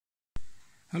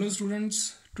Hello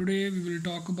students, today we will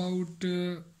talk about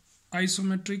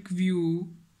isometric view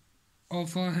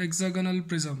of a hexagonal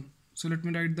prism. So let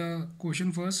me write the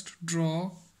question first.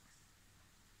 Draw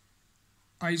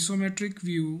isometric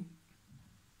view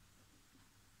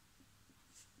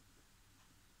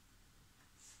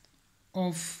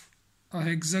of a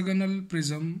hexagonal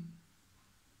prism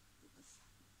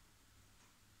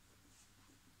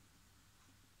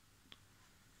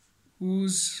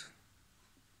whose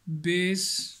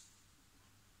base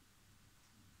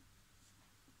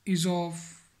is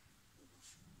of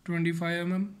 25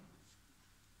 mm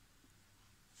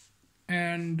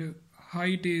and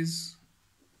height is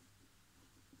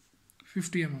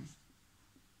 50 mm.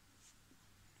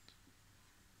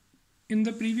 In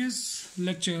the previous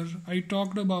lecture, I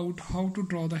talked about how to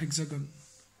draw the hexagon.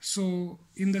 So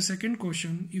in the second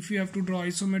question, if you have to draw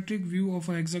isometric view of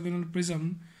a hexagonal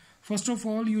prism, first of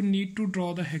all, you need to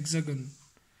draw the hexagon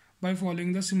by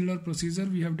following the similar procedure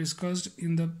we have discussed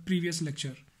in the previous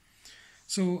lecture.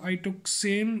 So I took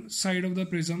same side of the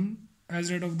prism as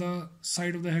that of the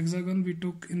side of the hexagon we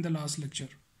took in the last lecture.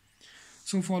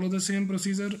 So follow the same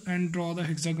procedure and draw the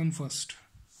hexagon first.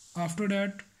 After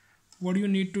that, what you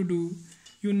need to do,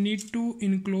 you need to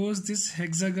enclose this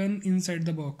hexagon inside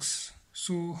the box.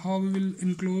 So how we will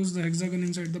enclose the hexagon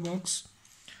inside the box?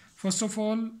 First of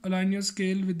all, align your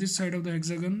scale with this side of the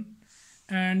hexagon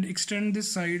and extend this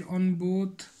side on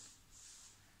both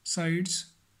sides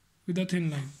with a thin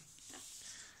line.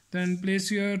 Then place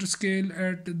your scale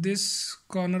at this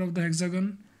corner of the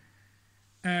hexagon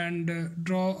and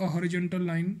draw a horizontal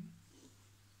line.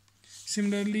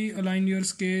 Similarly, align your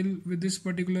scale with this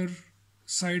particular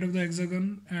side of the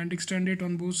hexagon and extend it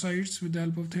on both sides with the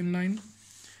help of thin line.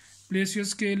 Place your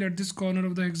scale at this corner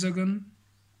of the hexagon,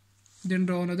 then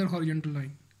draw another horizontal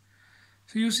line.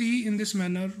 So you see, in this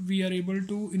manner we are able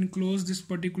to enclose this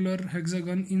particular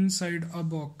hexagon inside a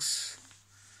box.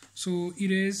 So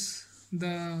erase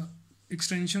the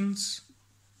extensions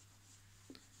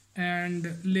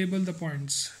and label the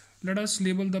points. Let us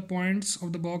label the points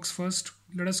of the box first.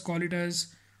 Let us call it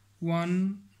as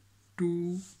 1,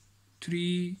 2,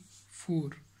 3, 4.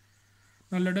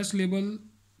 Now let us label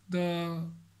the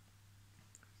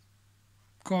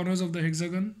corners of the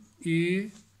hexagon: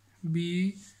 A,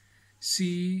 B,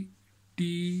 C,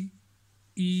 D,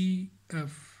 E,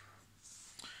 F.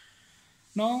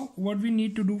 Now what we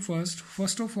need to do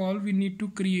first of all, we need to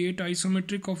create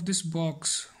isometric of this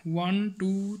box 1,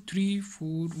 2, 3,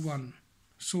 4, 1.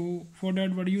 So for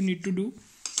that, what do you need to do?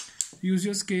 Use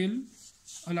your scale,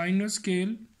 align your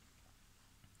scale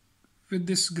with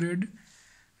this grid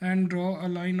and draw a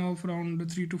line of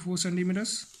around 3 to 4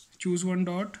 centimeters. Choose one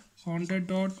dot. On that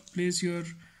dot, place your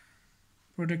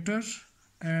protractor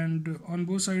and on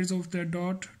both sides of that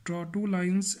dot, draw two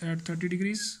lines at 30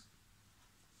 degrees.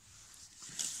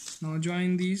 Now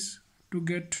join these to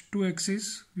get two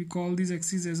axes. We call these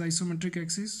axes as isometric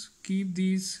axes. Keep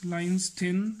these lines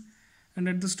thin and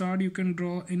at the start you can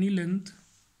draw any length.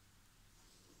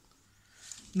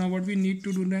 Now what we need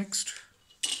to do next,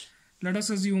 let us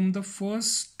assume the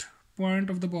first point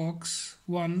of the box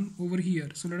 1 over here.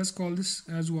 So let us call this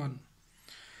as 1.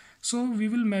 So we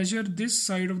will measure this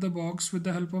side of the box with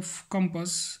the help of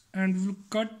compass and we will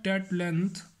cut that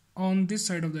length on this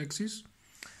side of the axis.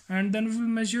 And then we will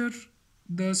measure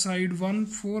the side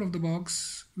 1/4 of the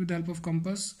box with the help of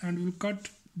compass and we will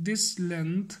cut this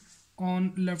length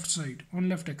on left side, on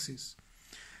left axis.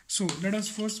 So let us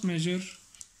first measure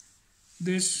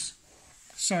this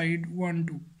side 1,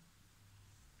 2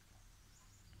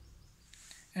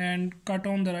 and cut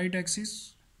on the right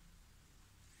axis.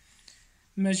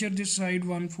 Measure this side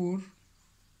 1/4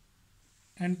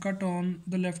 and cut on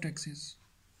the left axis.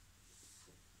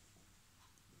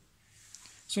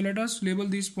 So let us label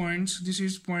these points. This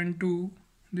is point 2,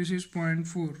 this is point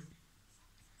 4.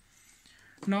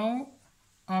 Now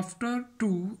after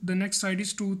 2, the next side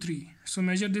is 2, 3. So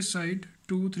measure this side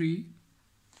 2, 3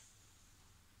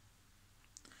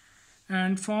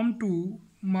 and from 2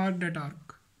 mark that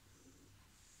arc.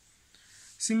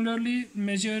 Similarly,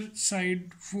 measure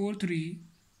side 4, 3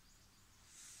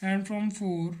 and from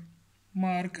 4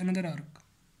 mark another arc.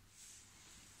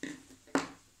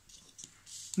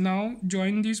 Now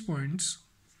join these points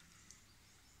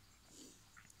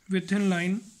with thin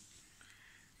line.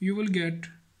 You will get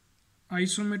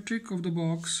isometric of the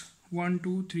box 1,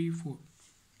 2, 3, 4.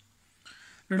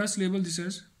 Let us label this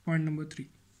as point number 3.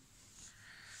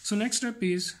 So next step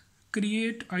is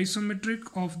create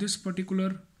isometric of this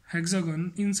particular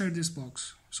hexagon inside this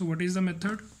box. So what is the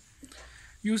method?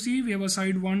 You see, we have a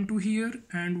side 1 to here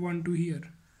and 1 to here.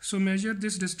 So measure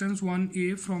this distance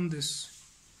 1a from this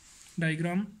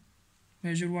diagram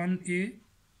measure 1A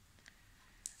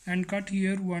and cut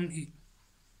here 1A.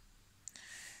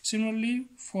 Similarly,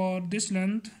 for this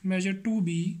length, measure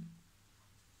 2B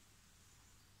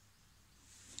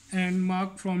and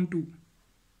mark from 2.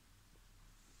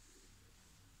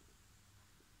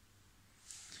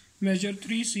 Measure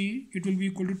 3C, it will be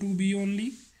equal to 2B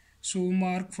only, so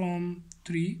mark from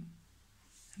 3.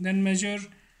 Then measure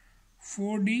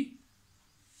 4D,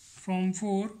 from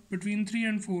 4, between 3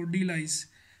 and 4 D lies.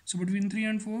 So between 3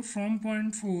 and 4, from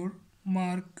point 4,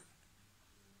 mark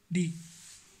D.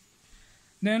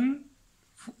 Then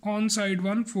on side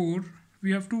 1, 4,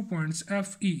 we have 2 points,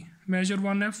 F, E. Measure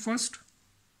 1F first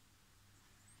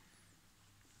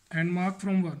and mark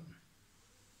from 1.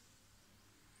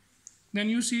 Then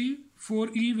you see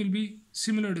 4E will be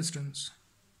similar distance.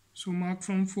 So mark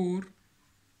from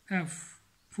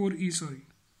 4E, sorry.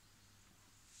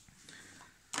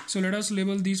 So let us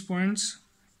label these points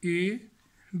A,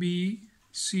 B,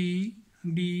 C,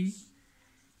 D,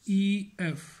 E,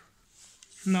 F.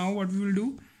 Now what we will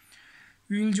do?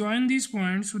 We will join these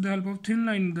points with the help of thin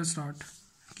line at the start.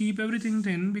 Keep everything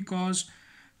thin, because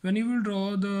when you will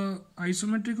draw the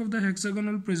isometric of the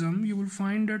hexagonal prism, you will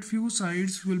find that few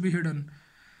sides will be hidden.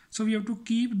 So we have to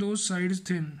keep those sides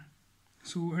thin.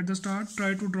 So at the start,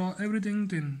 try to draw everything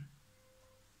thin.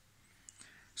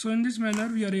 So in this manner,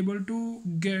 we are able to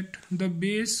get the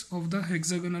base of the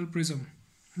hexagonal prism.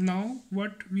 Now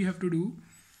what we have to do?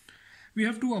 We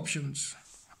have two options.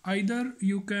 Either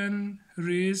you can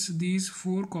raise these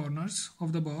 4 corners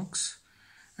of the box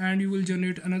and you will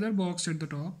generate another box at the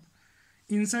top.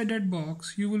 Inside that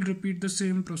box, you will repeat the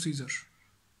same procedure.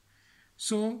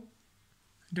 So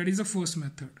that is the first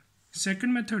method.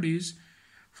 Second method is,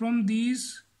 from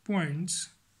these points,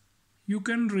 you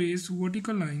can raise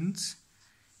vertical lines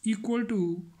equal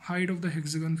to height of the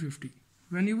hexagon 50.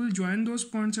 When you will join those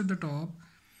points at the top,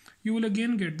 you will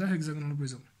again get the hexagonal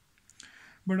prism.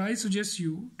 But I suggest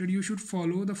you that you should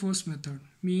follow the first method,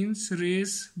 means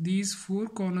raise these 4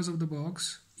 corners of the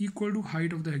box equal to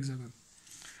height of the hexagon.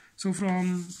 So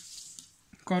from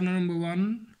corner number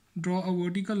 1, draw a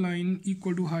vertical line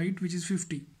equal to height, which is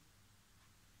 50.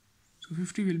 So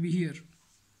 50 will be here.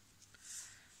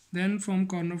 Then from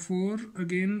corner 4,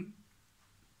 again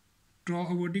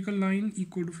draw a vertical line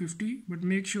equal to 50, but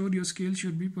make sure your scale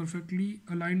should be perfectly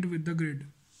aligned with the grid.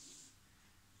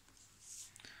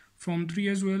 From 3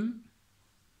 as well.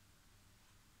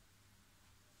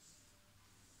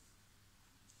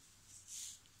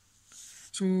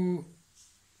 So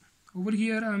over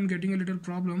here I am getting a little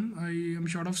problem. I am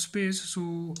short of space,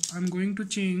 so I am going to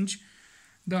change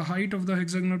the height of the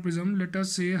hexagonal prism. Let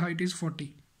us say height is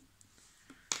 40.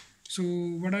 So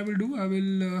what I will do, I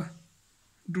will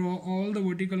draw all the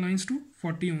vertical lines to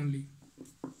 40 only,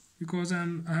 because I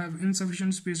have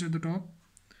insufficient space at the top.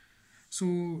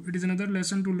 So it is another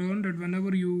lesson to learn that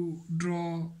whenever you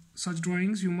draw such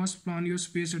drawings, you must plan your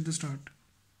space at the start.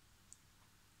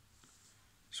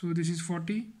 So this is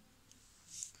 40.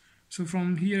 So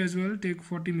from here as well, take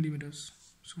 40 millimeters.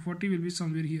 So 40 will be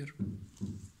somewhere here.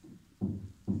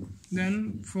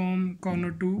 Then from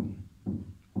corner 2,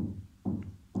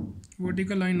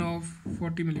 vertical line of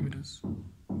 40 millimeters.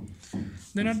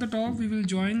 Then at the top, we will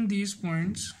join these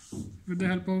points with the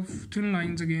help of thin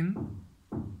lines again.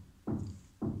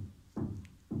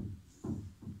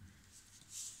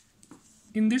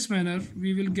 In this manner,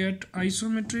 we will get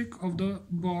isometric of the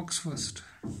box first.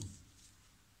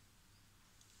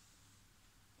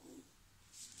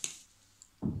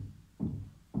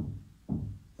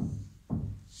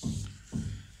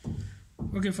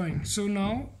 Okay, fine. So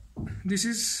now this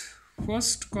is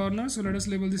first corner, so let us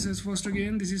label this as first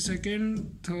again. This is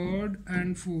second, third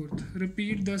and fourth.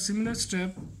 Repeat the similar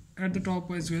step at the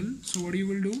top as well. So what you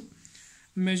will do,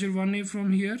 measure 1A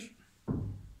from here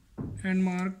and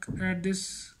mark at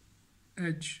this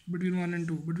edge between 1 and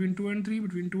 2. Between 2 and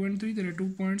 3, there are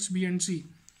 2 points B and C.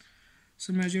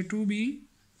 So measure 2B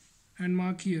and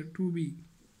mark here 2B.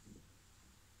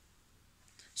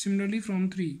 Similarly from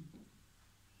 3C.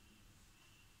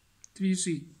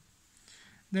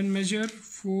 Then measure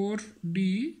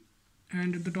 4D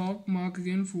and at the top mark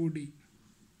again 4D.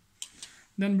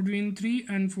 Then between 1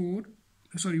 and 4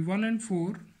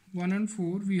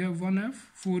 we have 1F,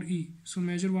 4E. So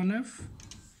measure 1F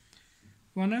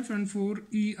and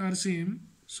 4E are same.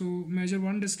 So measure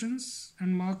one distance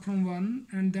and mark from 1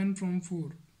 and then from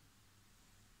 4.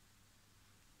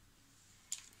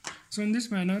 So in this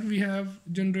manner we have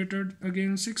generated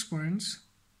again 6 points.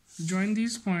 Join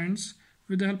these points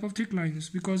with the help of thick lines,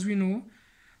 because we know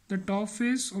the top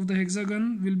face of the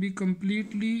hexagon will be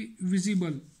completely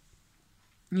visible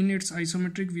in its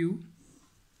isometric view.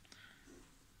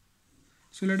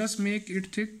 So let us make it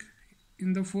thick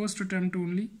in the first attempt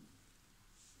only.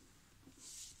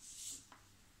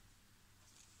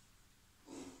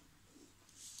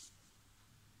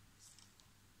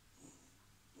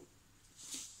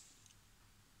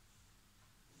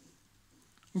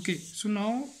 Okay, so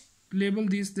now label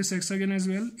this hexagon as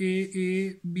well.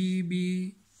 A, B,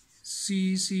 B,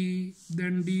 C, C,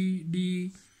 then D,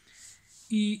 D,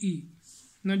 E, E.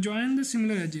 Now join the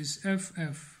similar edges, F,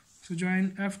 F. So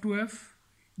join F to F.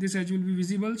 This edge will be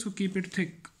visible, so keep it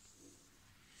thick.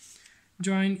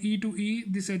 Join E to E.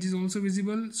 This edge is also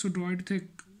visible, so draw it thick.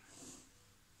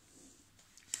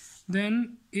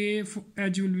 Then A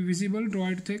edge will be visible, draw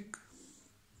it thick.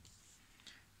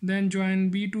 Then join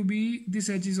B to B. This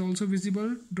edge is also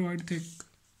visible, draw it thick.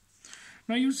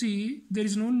 Now you see there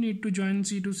is no need to join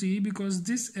C to C because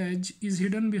this edge is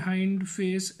hidden behind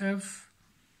face F,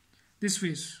 this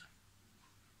face.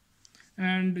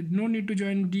 And no need to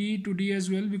join D to D as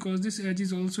well because this edge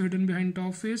is also hidden behind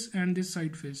top face and this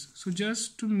side face. So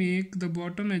just to make the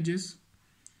bottom edges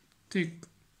thick.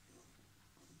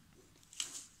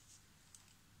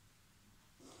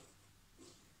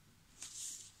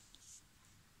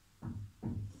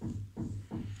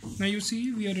 Now you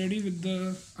see we are ready with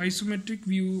the isometric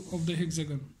view of the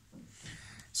hexagon.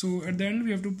 So at the end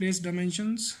we have to place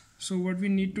dimensions. So what we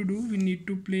need to do, we need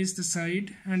to place the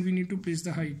side and we need to place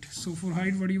the height. So for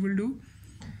height, what you will do,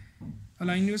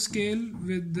 align your scale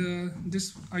with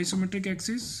this isometric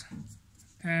axis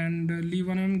and leave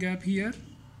 1 mm gap here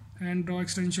and draw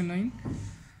extension line.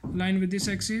 Align with this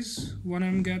axis, 1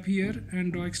 mm gap here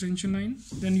and draw extension line.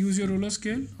 Then use your roller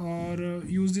scale or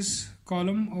use this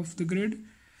column of the grid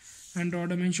and draw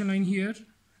dimension line here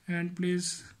and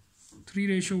place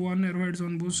 3:1 arrowheads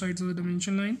on both sides of the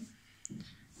dimension line.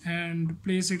 And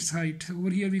place its height. Over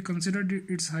here we considered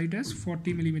its height as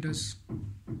 40 millimeters.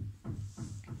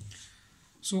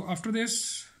 So after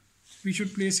this we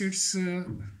should place its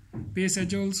base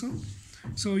edge also.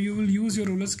 So you will use your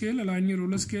roller scale, align your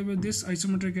roller scale with this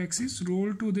isometric axis,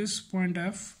 roll to this point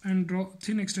F and draw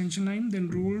thin extension line,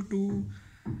 then roll to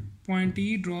point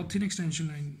E, draw thin extension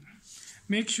line.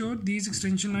 Make sure these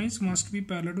extension lines must be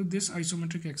parallel to this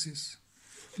isometric axis.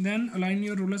 Then align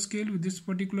your roller scale with this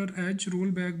particular edge,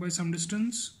 roll back by some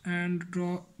distance and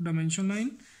draw dimension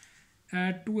line.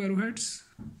 Add 2 arrowheads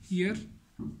here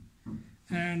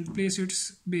and place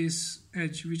its base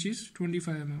edge, which is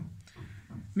 25 mm.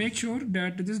 Make sure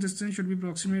that this distance should be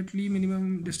approximately,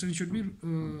 minimum distance should be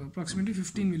approximately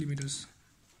 15 millimeters.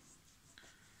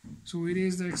 So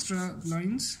erase the extra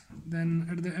lines. Then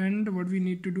at the end what we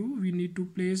need to do, we need to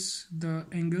place the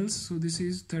angles. So this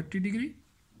is 30 degree.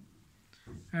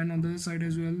 And on the other side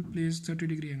as well, place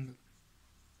 30-degree angle.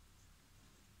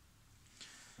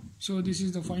 So this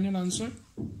is the final answer.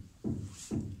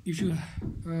 If you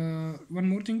one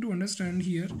more thing to understand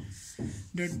here,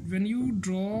 that when you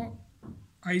draw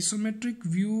isometric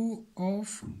view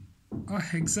of a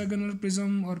hexagonal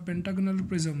prism or pentagonal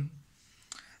prism,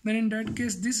 then in that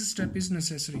case this step is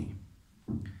necessary.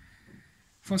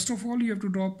 First of all, you have to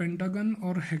draw pentagon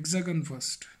or hexagon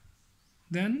first.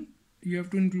 Then you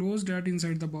have to enclose that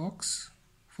inside the box.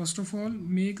 First of all,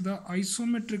 make the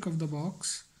isometric of the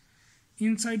box.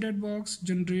 Inside that box,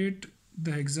 generate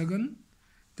the hexagon.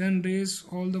 Then raise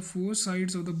all the 4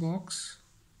 sides of the box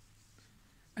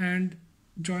and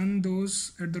join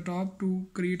those at the top to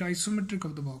create isometric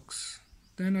of the box.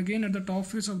 Then again at the top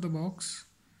face of the box,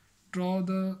 draw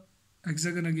the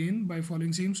hexagon again by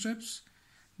following same steps.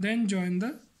 Then join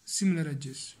the similar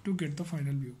edges to get the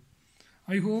final view.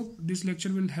 I hope this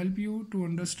lecture will help you to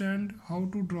understand how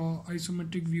to draw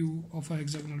isometric view of a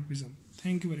hexagonal prism.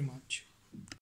 Thank you very much.